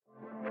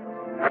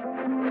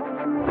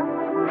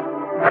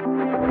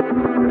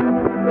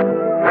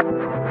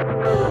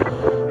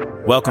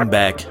Welcome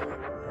back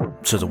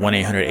to the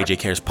 1-800-AJ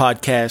Cares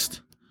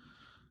podcast.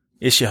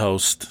 It's your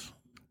host,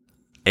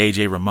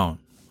 AJ Ramon.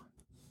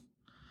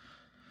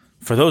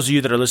 For those of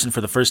you that are listening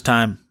for the first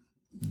time,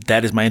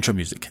 that is my intro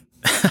music.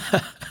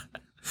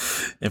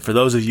 And for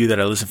those of you that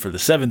are listening for the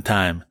seventh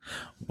time,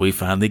 we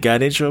finally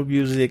got intro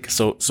music.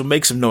 So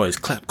make some noise.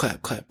 Clap,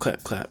 clap, clap,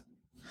 clap, clap.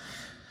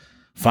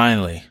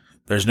 Finally,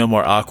 there's no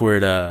more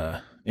awkward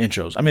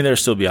intros. I mean, there'll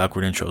still be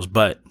awkward intros,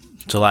 but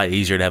it's a lot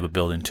easier to have a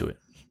build into it.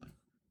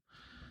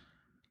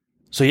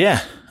 So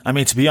yeah, I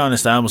mean, to be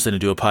honest, I almost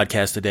didn't do a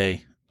podcast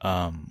today.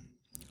 I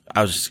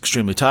was just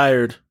extremely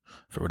tired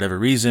for whatever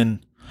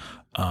reason.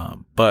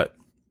 But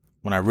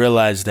when I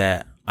realized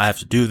that I have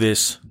to do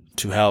this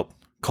to help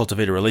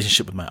cultivate a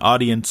relationship with my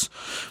audience,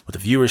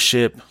 with the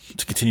viewership,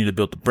 to continue to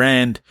build the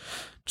brand,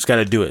 just got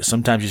to do it.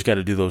 Sometimes you just got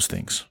to do those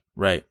things,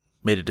 right?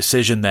 Made a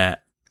decision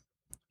that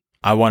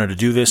I wanted to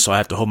do this, so I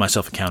have to hold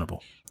myself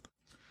accountable.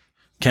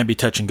 Can't be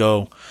touch and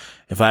go.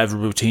 If I have a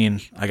routine,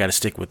 I got to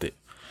stick with it.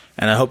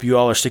 And I hope you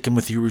all are sticking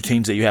with your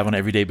routines that you have on an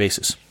everyday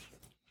basis.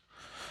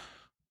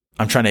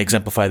 I'm trying to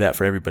exemplify that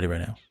for everybody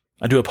right now.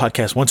 I do a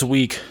podcast once a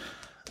week.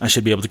 I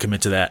should be able to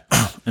commit to that.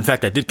 In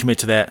fact, I did commit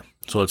to that,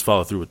 so let's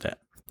follow through with that.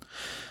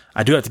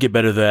 I do have to get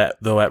better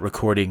at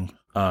recording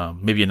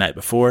maybe a night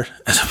before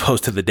as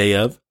opposed to the day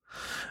of.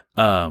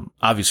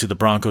 Obviously, the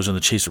Broncos and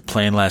the Chiefs were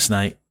playing last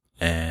night,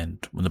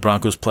 and when the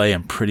Broncos play,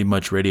 I'm pretty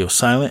much radio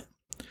silent.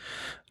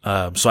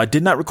 So I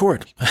did not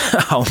record.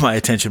 All my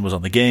attention was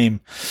on the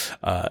game.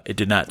 It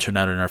did not turn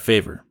out in our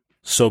favor.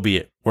 So be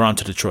it. We're on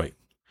to Detroit.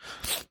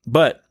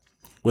 But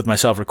with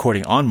myself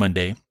recording on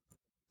Monday,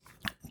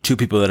 two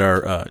people that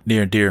are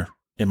near and dear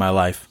in my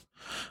life,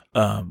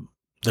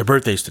 their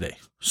birthdays today.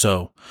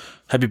 So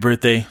happy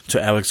birthday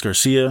to Alex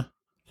Garcia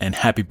and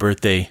happy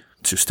birthday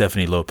to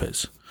Stephanie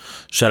Lopez.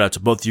 Shout out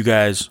to both you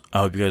guys. I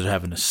hope you guys are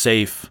having a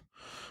safe,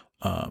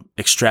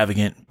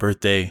 extravagant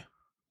birthday.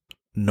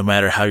 No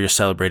matter how you're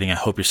celebrating, I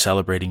hope you're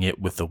celebrating it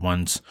with the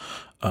ones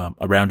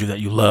around you that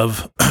you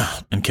love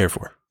and care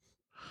for.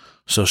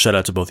 So shout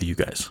out to both of you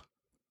guys.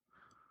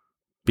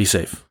 Be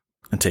safe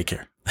and take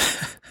care.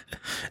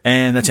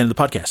 And that's the end of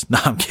the podcast. No,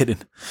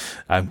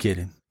 I'm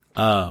kidding.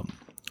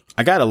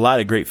 I got a lot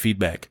of great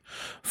feedback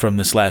from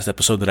this last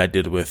episode that I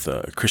did with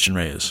Christian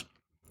Reyes.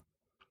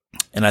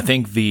 And I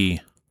think the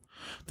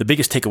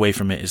biggest takeaway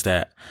from it is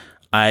that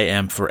I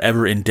am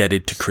forever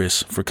indebted to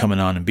Chris for coming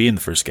on and being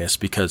the first guest,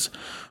 because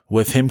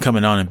with him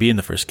coming on and being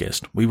the first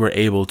guest, we were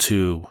able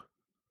to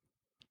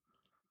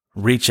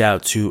reach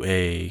out to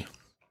a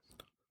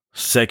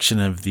section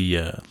of the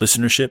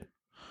listenership,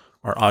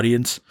 our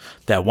audience,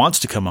 that wants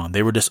to come on.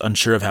 They were just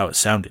unsure of how it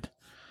sounded.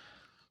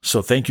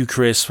 So thank you,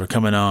 Chris, for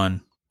coming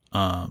on.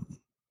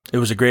 It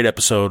was a great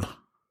episode.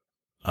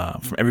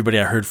 From everybody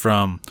I heard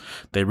from,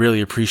 they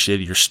really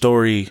appreciated your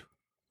story.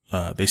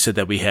 They said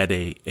that we had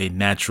a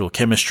natural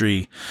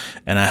chemistry,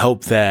 and I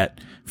hope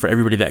that for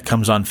everybody that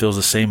comes on feels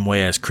the same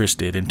way as Chris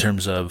did in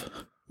terms of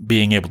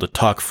being able to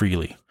talk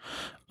freely.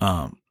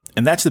 And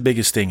that's the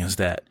biggest thing, is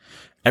that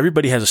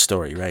everybody has a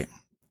story, right?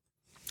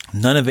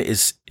 None of it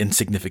is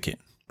insignificant.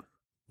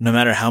 No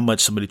matter how much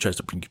somebody tries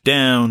to bring you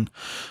down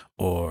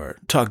or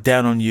talk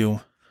down on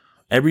you,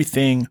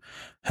 everything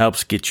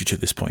helps get you to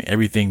this point.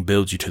 Everything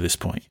builds you to this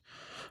point.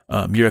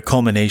 You're a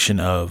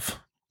culmination of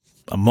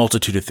a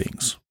multitude of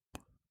things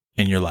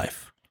in your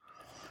life.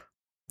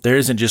 There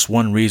isn't just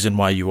one reason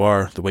why you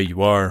are the way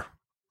you are.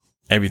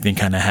 Everything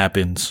kind of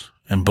happens,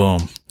 and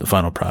boom, the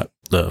final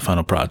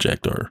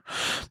project or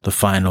the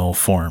final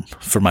form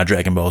for my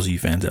Dragon Ball Z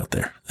fans out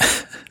there.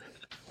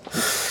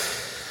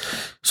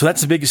 So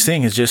that's the biggest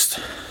thing, is just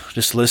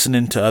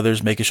listening to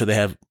others, making sure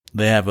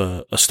they have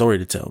a story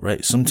to tell,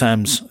 right?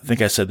 Sometimes, I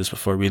think I said this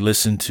before, we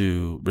listen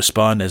to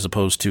respond as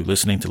opposed to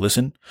listening to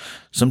listen.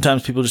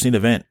 Sometimes people just need a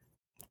vent.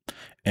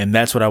 And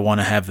that's what I want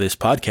to have this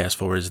podcast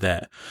for, is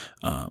that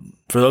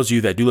for those of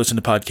you that do listen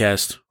to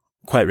podcasts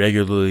quite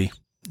regularly,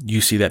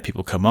 you see that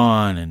people come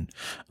on and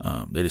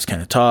they just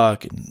kind of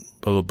talk and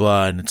blah, blah,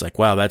 blah. And it's like,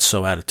 wow, that's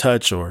so out of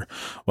touch, or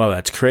wow,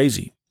 that's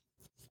crazy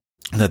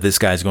that this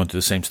guy's going through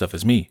the same stuff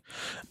as me.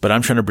 But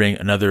I'm trying to bring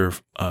another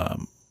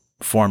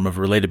form of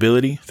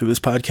relatability through this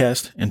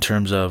podcast, in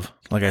terms of,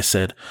 like I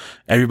said,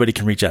 everybody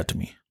can reach out to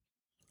me.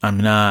 I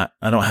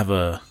don't have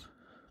a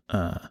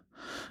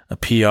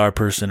PR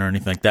person or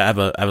anything like that.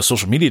 I have a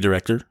social media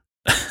director,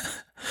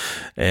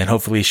 and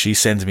hopefully she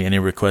sends me any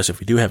requests if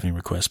we do have any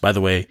requests. By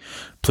the way,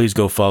 please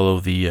go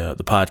follow the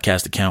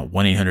podcast account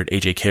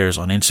 1-800-AJ Cares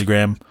on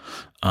Instagram.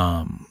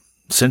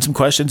 Send some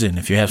questions in.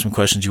 If you have some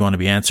questions you want to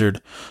be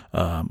answered,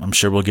 I'm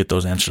sure we'll get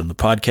those answered on the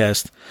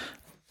podcast.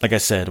 Like I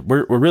said,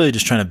 we're really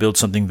just trying to build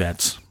something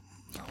that's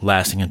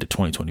lasting into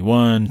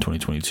 2021,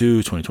 2022,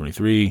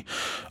 2023,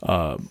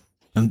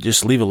 and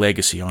just leave a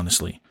legacy,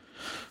 honestly.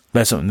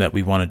 That's something that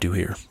we want to do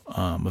here.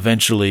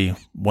 Eventually,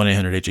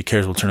 1-800-AJ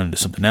Cares will turn into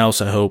something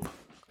else, I hope.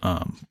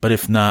 But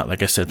if not,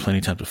 like I said plenty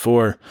of times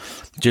before,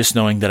 just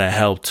knowing that I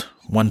helped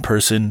one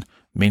person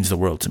means the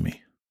world to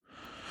me.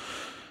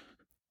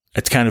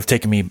 it's kind of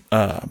taken me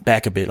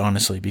back a bit,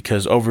 honestly,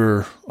 because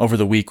over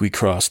the week we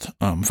crossed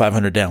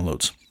 500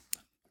 downloads.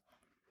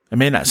 It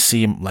may not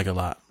seem like a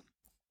lot,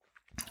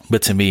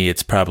 but to me,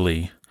 it's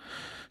probably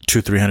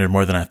 200-300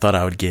 more than I thought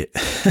I would get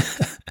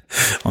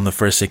on the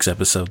first 6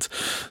 episodes.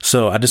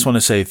 So I just want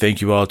to say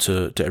thank you all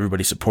to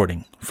everybody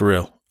supporting, for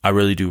real. I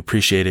really do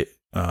appreciate it.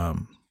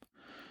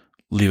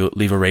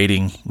 Leave a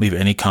rating, leave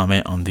any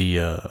comment on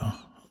the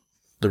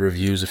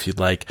reviews if you'd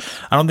like.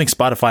 I don't think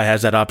Spotify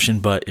has that option,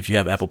 but if you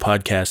have Apple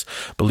Podcasts,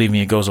 believe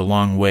me, it goes a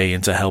long way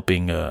into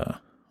helping the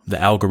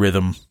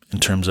algorithm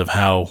in terms of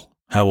how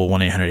will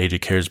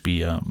 1-800-AJ-CARES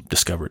be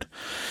discovered.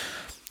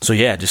 So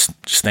yeah, just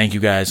thank you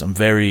guys. I'm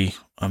very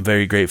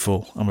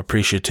grateful. I'm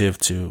appreciative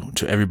to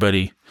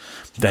everybody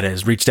that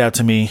has reached out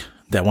to me,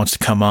 that wants to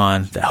come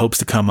on, that hopes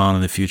to come on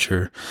in the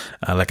future.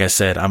 Like I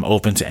said, I'm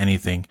open to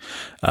anything.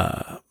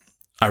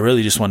 I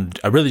really just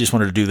wanted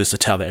to do this to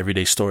tell the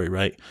everyday story,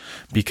 right?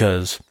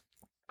 Because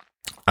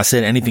I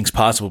said anything's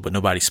possible, but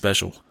nobody's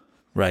special,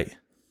 right?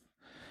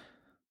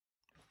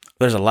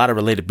 There's a lot of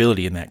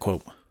relatability in that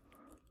quote.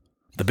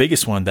 The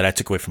biggest one that I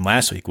took away from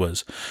last week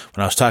was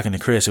when I was talking to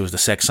Chris, it was the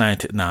sex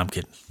scientist. No, I'm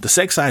kidding. The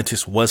sex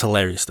scientist was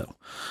hilarious though.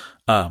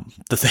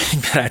 The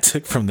thing that I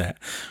took from that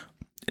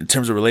in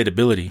terms of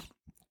relatability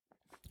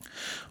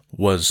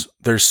was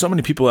there's so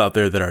many people out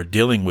there that are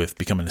dealing with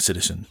becoming a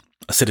citizen.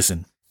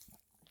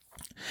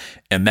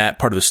 And that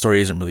part of the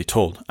story isn't really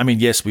told. I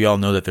mean, yes, we all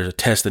know that there's a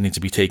test that needs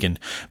to be taken,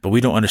 but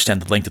we don't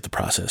understand the length of the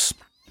process.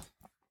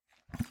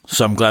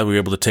 So I'm glad we were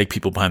able to take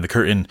people behind the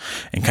curtain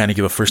and kind of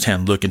give a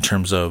firsthand look in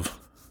terms of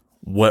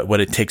what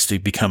it takes to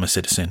become a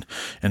citizen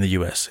in the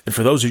U.S. And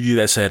for those of you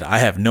that said, I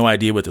have no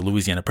idea what the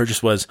Louisiana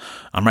Purchase was,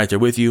 I'm right there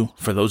with you.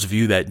 For those of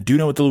you that do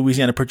know what the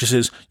Louisiana Purchase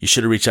is, you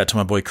should have reached out to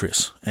my boy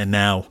Chris. And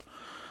now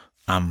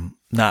I'm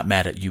not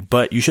mad at you,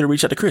 but you should have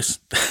reached out to Chris.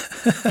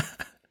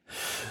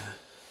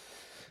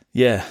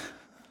 Yeah.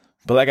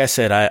 But like I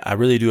said, I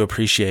really do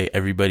appreciate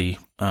everybody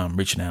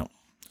reaching out.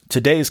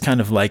 Today is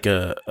kind of like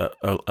a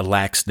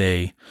lax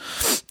day.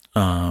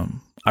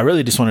 I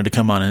really just wanted to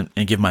come on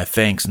and give my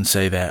thanks and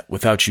say that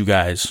without you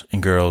guys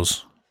and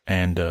girls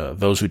and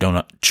those who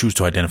don't choose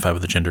to identify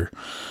with a gender,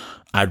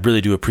 I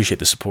really do appreciate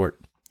the support.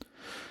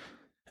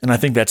 And I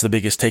think that's the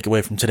biggest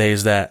takeaway from today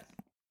is that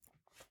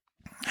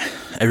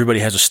everybody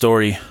has a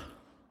story.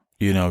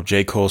 You know,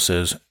 J. Cole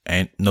says,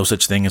 ain't no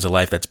such thing as a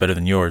life that's better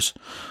than yours.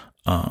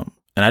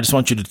 And I just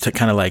want you to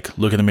kind of like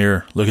look in the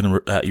mirror, look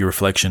at your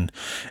reflection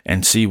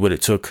and see what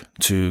it took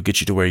to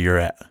get you to where you're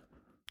at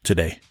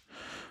today.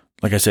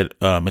 Like I said,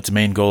 it's a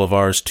main goal of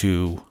ours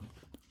to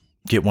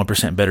get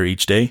 1% better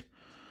each day.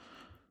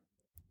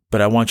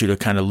 But I want you to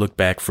kind of look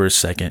back for a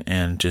second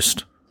and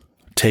just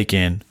take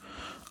in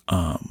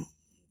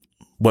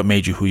what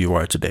made you who you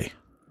are today.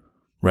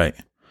 Right.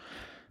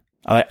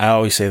 I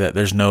always say that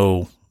there's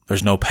no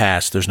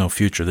past, there's no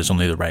future, there's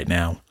only the right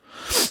now.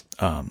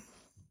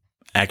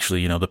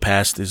 Actually, you know, the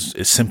past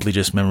is simply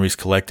just memories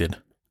collected.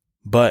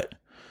 But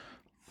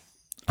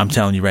I'm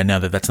telling you right now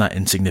that that's not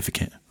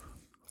insignificant.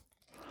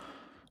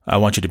 I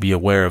want you to be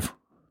aware of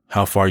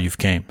how far you've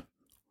came.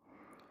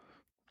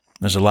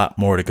 There's a lot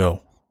more to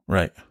go,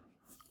 right?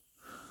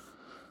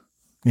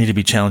 You need to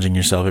be challenging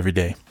yourself every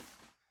day.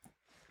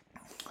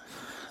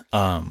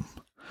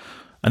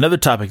 Another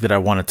topic that I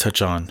want to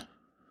touch on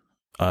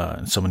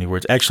in so many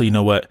words. Actually, you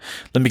know what?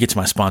 Let me get to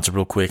my sponsor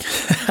real quick.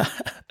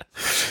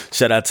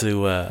 Shout out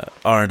to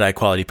R&I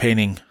Quality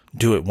Painting.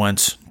 Do it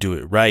once, do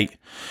it right.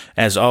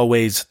 As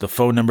always, the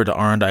phone number to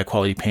R&I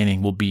Quality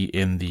Painting will be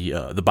in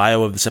the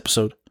bio of this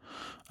episode.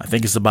 I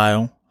think it's the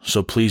bio.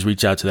 So please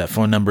reach out to that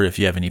phone number if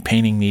you have any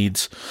painting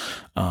needs.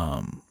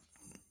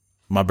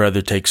 My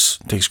brother takes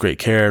great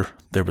care.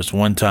 There was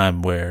one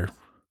time where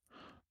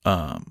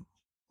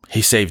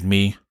he saved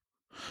me.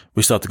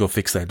 We still have to go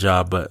fix that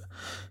job, but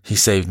he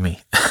saved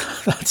me.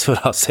 That's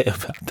what I'll say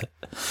about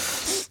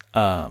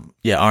that.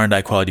 Yeah,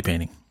 R&I Quality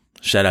Painting.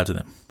 Shout out to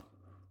them.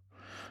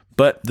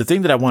 But the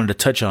thing that I wanted to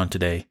touch on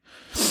today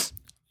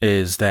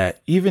is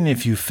that even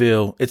if you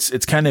feel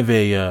it's kind of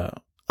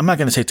I'm not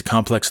going to say it's a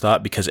complex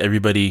thought because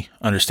everybody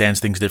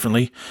understands things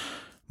differently,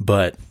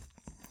 but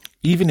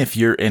even if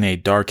you're in a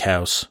dark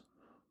house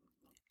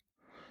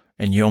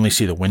and you only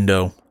see the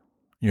window,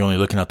 you're only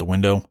looking out the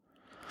window,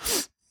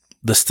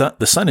 the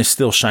sun is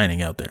still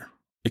shining out there.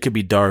 It could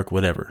be dark,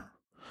 whatever,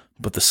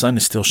 but the sun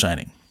is still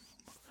shining.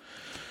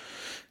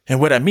 And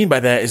what I mean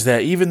by that is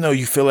that even though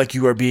you feel like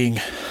you are being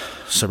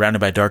surrounded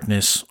by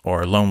darkness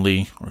or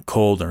lonely or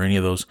cold or any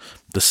of those,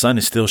 the sun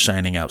is still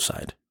shining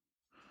outside.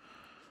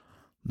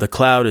 The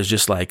cloud is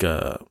just like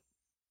an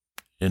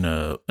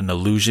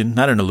illusion,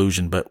 not an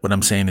illusion, but what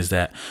I'm saying is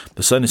that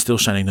the sun is still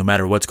shining no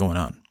matter what's going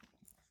on.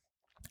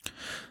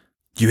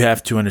 You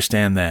have to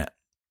understand that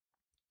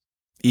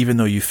even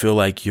though you feel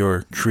like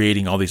you're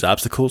creating all these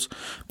obstacles,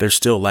 there's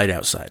still light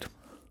outside.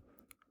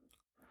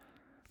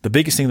 The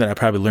biggest thing that I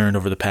probably learned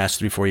over the past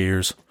 3-4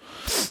 years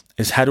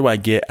is how do I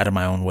get out of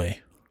my own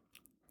way?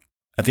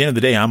 At the end of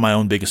the day, I'm my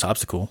own biggest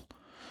obstacle.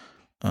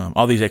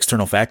 All these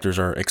external factors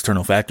are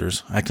external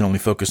factors. I can only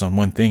focus on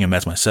one thing, and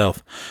that's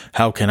myself.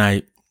 How can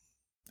I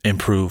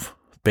improve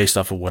based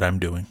off of what I'm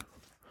doing.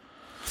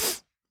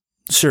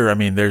 Sure, I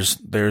mean, there's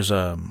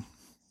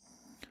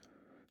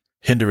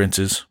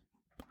hindrances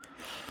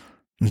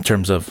in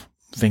terms of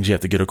things you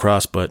have to get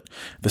across, but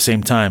at the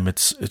same time,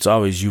 it's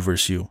always you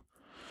versus you.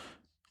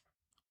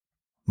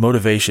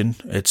 Motivation,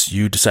 it's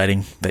you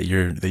deciding that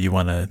you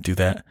want to do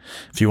that.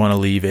 If you want to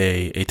leave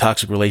a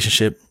toxic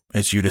relationship,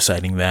 it's you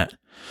deciding that.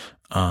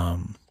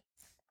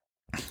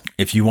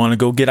 If you want to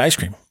go get ice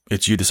cream,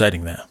 it's you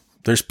deciding that.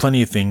 There's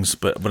plenty of things,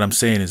 but what I'm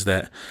saying is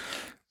that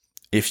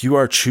if you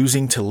are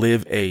choosing to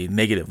live a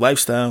negative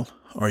lifestyle,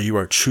 or you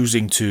are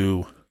choosing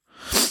to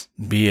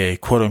be a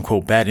quote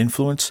unquote bad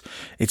influence,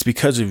 it's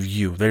because of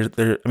you.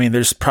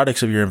 There's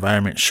products of your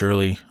environment.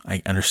 Surely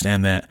I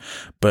understand that,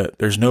 but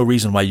there's no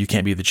reason why you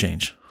can't be the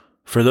change.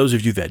 For those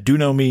of you that do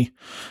know me,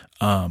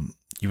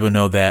 you will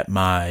know that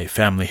my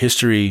family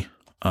history,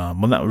 well,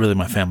 not really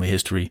my family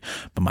history,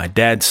 but my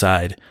dad's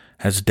side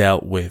has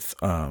dealt with,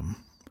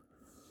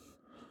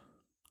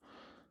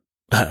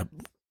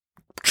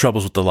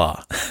 troubles with the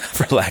law,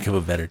 for lack of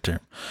a better term.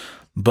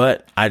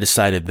 But I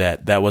decided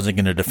that wasn't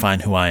going to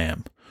define who I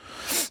am.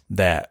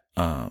 That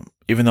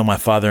even though my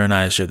father and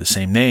I share the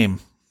same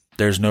name,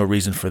 there's no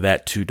reason for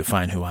that to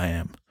define who I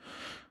am.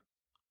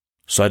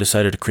 So I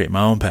decided to create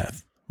my own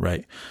path,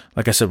 right?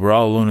 Like I said, we're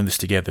all alone in this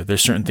together.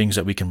 There's certain things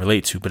that we can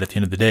relate to, but at the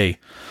end of the day,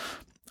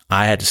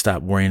 I had to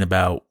stop worrying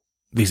about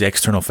these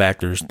external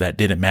factors that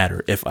didn't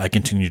matter if I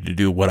continued to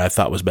do what I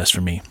thought was best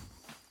for me.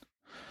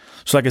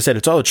 So like I said,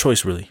 it's all a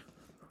choice, really.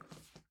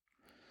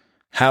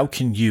 How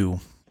can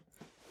you...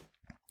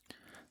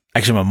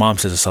 Actually, my mom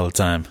says this all the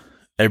time.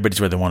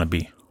 Everybody's where they want to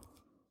be.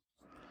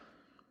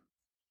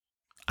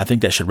 I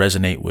think that should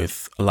resonate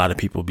with a lot of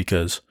people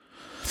because,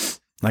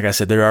 like I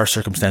said, there are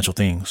circumstantial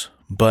things,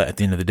 but at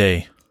the end of the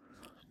day,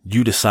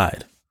 you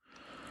decide.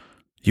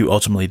 You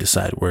ultimately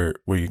decide where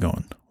you're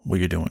going, what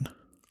you're doing.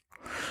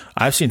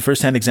 I've seen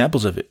firsthand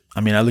examples of it.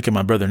 I mean, I look at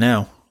my brother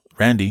now,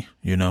 Randy,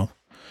 he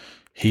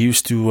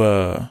used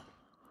to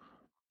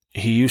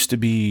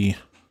be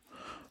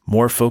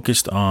more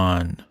focused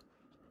on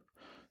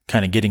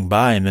kind of getting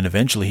by. And then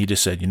eventually he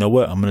just said, you know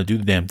what? I'm going to do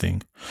the damn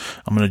thing.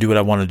 I'm going to do what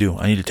I want to do.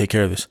 I need to take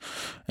care of this.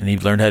 And he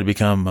learned how to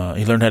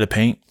he learned how to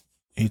paint.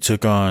 He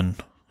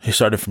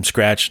started from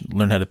scratch,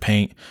 learned how to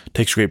paint,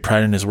 takes great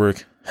pride in his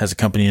work, has a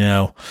company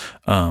now,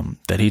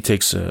 that he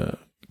takes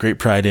great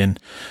pride in.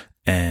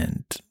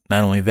 And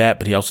not only that,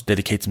 but he also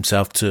dedicates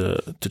himself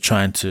to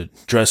trying to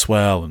dress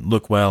well and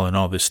look well and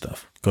all this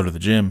stuff. Go to the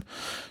gym.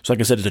 So like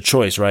I said, it's a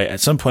choice, right?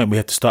 At some point we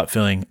have to stop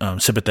feeling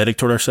sympathetic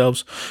toward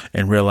ourselves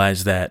and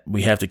realize that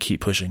we have to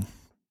keep pushing.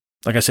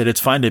 Like I said,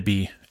 it's fine to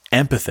be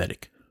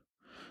empathetic,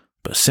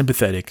 but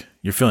sympathetic,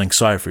 you're feeling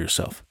sorry for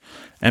yourself.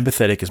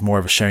 Empathetic is more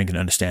of a sharing and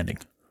understanding.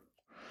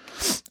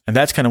 And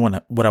that's kind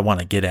of what I want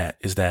to get at,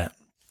 is that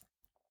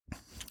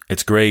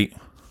it's great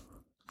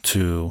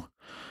to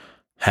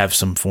have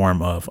some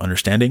form of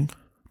understanding,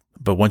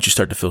 but once you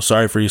start to feel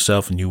sorry for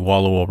yourself and you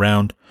wallow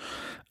around,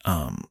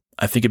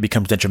 I think it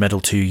becomes detrimental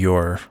to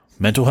your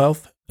mental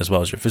health as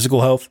well as your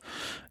physical health.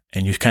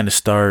 And you kind of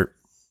start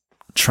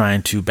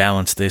trying to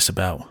balance this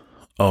about,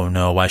 oh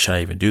no, why should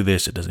I even do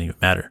this? It doesn't even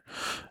matter.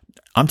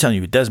 I'm telling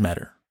you, it does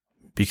matter,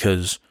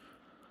 because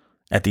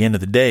at the end of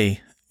the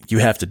day, you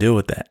have to deal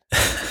with that.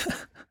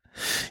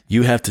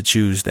 You have to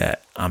choose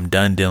that I'm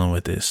done dealing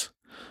with this.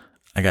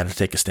 I got to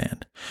take a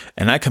stand.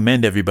 And I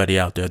commend everybody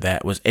out there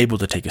that was able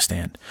to take a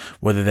stand,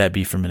 whether that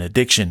be from an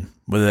addiction,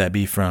 whether that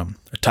be from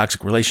a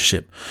toxic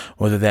relationship,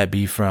 whether that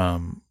be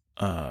from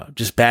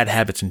just bad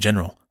habits in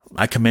general.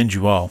 I commend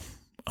you all.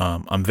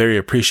 I'm very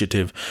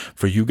appreciative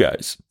for you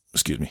guys.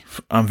 Excuse me.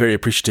 I'm very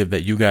appreciative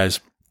that you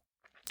guys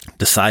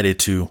decided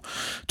to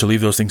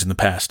leave those things in the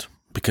past,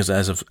 because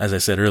as I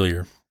said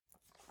earlier,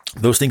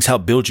 those things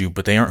help build you,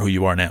 but they aren't who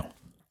you are now.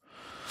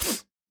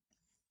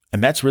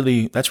 And that's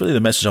really the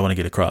message I want to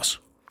get across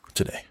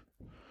today.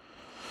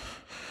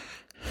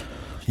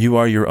 You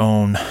are your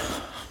own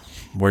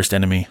worst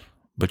enemy,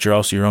 but you're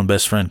also your own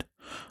best friend.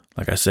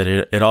 Like I said,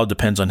 it all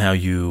depends on how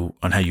you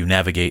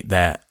navigate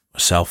that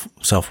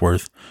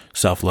self-worth,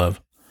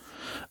 self-love.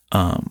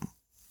 I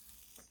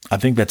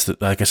think that's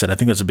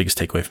the biggest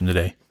takeaway from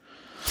today.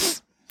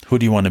 Who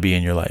do you want to be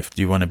in your life?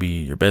 Do you want to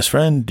be your best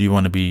friend? Do you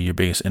want to be your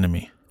biggest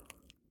enemy?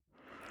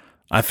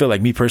 I feel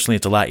like, me personally,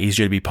 it's a lot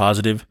easier to be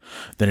positive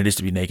than it is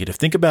to be negative.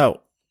 Think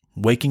about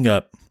waking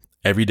up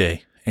every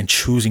day and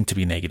choosing to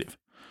be negative.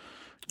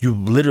 You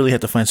literally have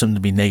to find something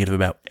to be negative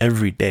about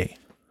every day.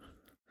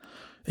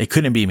 It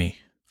couldn't be me.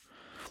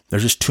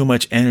 There's just too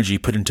much energy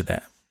put into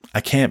that.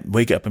 I can't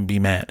wake up and be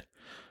mad.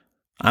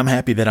 I'm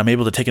happy that I'm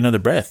able to take another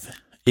breath,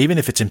 even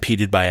if it's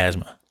impeded by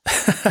asthma.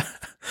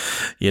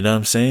 You know what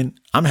I'm saying?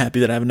 I'm happy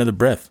that I have another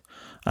breath.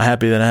 I'm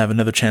happy that I have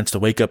another chance to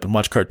wake up and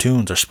watch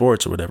cartoons or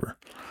sports or whatever.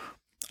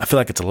 I feel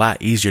like it's a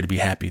lot easier to be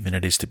happy than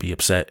it is to be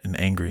upset and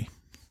angry.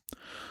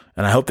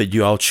 And I hope that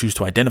you all choose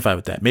to identify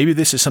with that. Maybe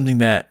this is something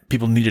that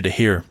people needed to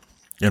hear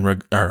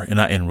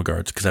not in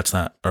regards, because that's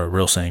not a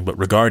real saying, but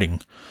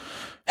regarding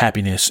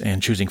happiness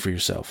and choosing for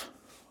yourself.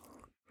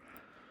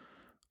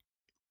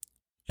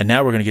 And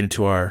now we're going to get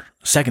into our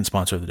second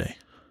sponsor of the day,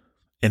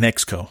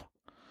 Inexco.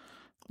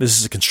 This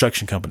is a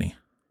construction company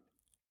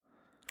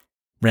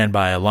ran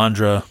by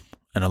Alondra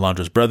and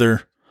Alondra's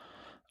brother.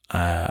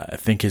 I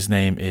think his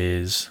name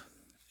is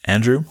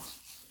Andrew.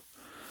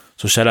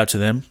 So shout out to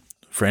them.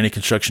 For any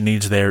construction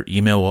needs, their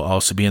email will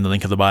also be in the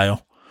link of the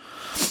bio.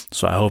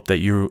 So I hope that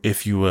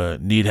if you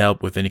need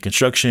help with any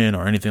construction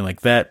or anything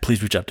like that,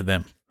 please reach out to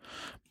them.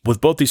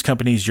 With both these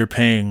companies, you're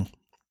paying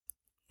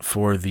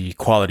for the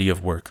quality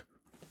of work.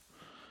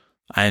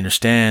 I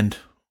understand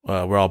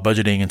we're all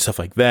budgeting and stuff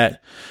like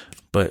that,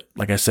 but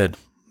like I said,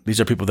 these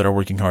are people that are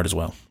working hard as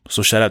well.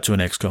 So shout out to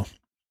Inexco.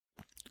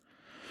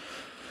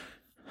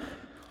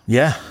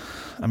 Yeah,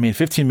 I mean,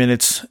 15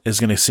 minutes is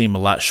going to seem a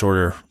lot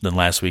shorter than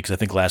last week, because I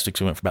think last week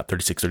we went for about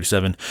 36,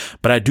 37.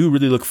 But I do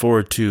really look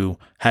forward to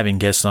having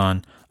guests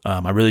on.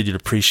 I really did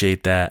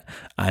appreciate that.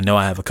 I know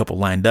I have a couple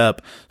lined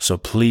up, so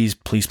please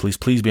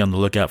be on the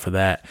lookout for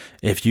that.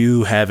 If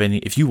you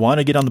want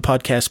to get on the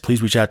podcast,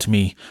 please reach out to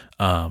me.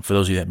 For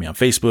those of you that have me on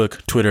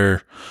Facebook,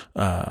 Twitter,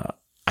 I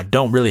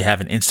don't really have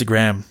an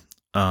Instagram.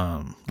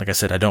 Like I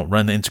said, I don't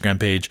run the Instagram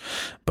page,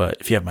 but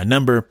if you have my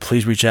number,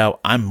 please reach out.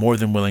 I'm more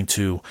than willing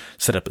to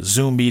set up a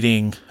Zoom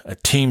meeting, a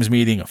Teams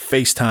meeting, a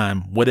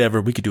FaceTime, whatever.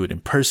 We could do it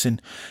in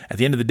person. At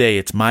the end of the day,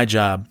 it's my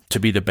job to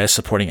be the best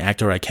supporting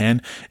actor I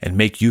can and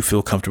make you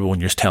feel comfortable when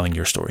you're telling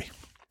your story.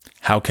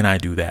 How can I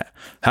do that?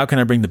 How can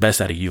I bring the best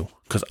out of you?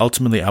 Because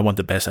ultimately, I want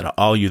the best out of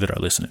all you that are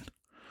listening.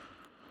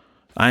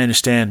 I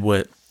understand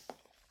what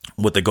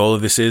the goal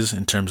of this is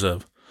in terms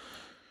of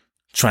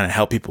trying to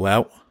help people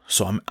out.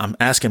 So I'm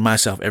asking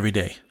myself every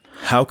day,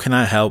 how can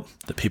I help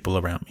the people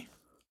around me?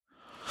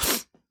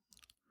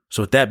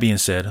 So with that being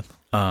said,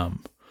 I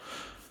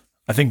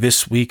think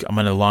this week I'm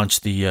going to launch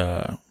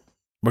we're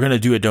going to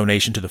do a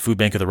donation to the Food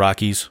Bank of the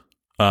Rockies.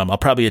 I'll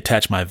probably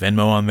attach my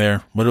Venmo on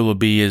there. What it will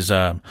be is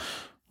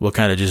we'll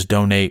kind of just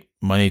donate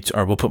money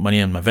or we'll put money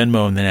in my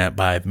Venmo, and then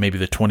by maybe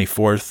the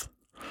 24th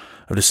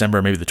of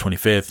December, maybe the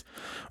 25th,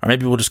 or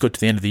maybe we'll just go to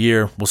the end of the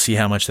year. We'll see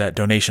how much that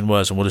donation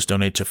was, and we'll just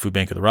donate to Food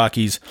Bank of the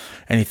Rockies.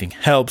 Anything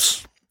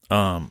helps.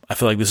 I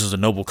feel like this is a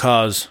noble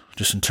cause,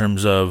 just in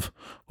terms of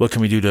what can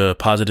we do to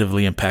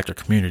positively impact our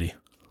community.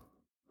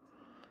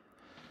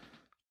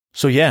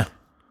 So yeah,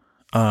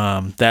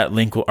 that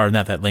link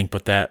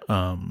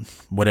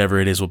whatever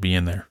it is will be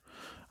in there.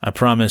 I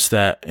promise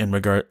that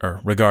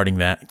regarding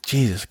that,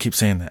 Jesus, I keep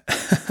saying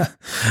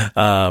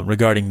that,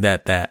 regarding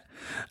that,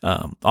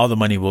 all the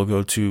money will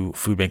go to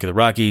Food Bank of the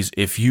Rockies.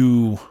 If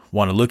you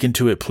want to look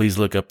into it, please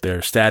look up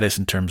their status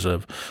in terms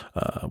of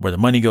where the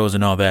money goes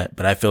and all that.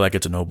 But I feel like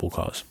it's a noble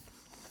cause.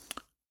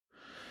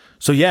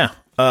 So yeah,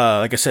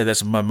 like I said,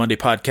 that's my Monday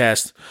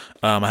podcast.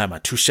 I have my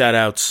 2 shout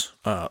outs.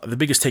 The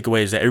biggest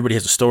takeaway is that everybody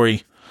has a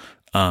story.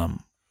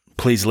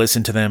 Please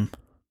listen to them.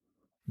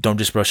 Don't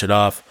just brush it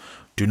off.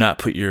 Do not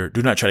try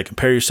to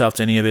compare yourself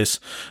to any of this.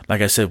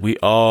 Like I said, we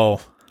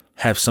all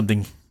have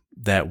something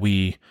that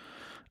we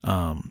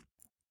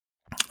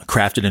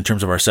crafted in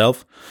terms of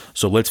ourselves.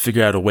 So let's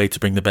figure out a way to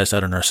bring the best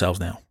out in ourselves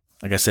now.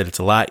 Like I said, it's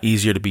a lot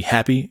easier to be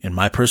happy, in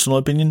my personal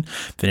opinion,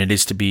 than it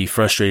is to be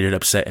frustrated,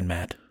 upset, and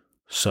mad.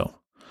 So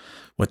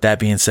with that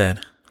being said,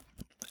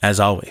 as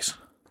always,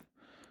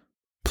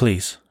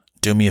 please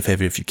do me a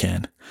favor if you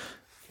can.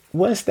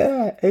 What's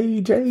that,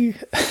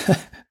 AJ?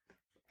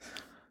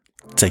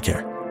 Take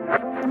care.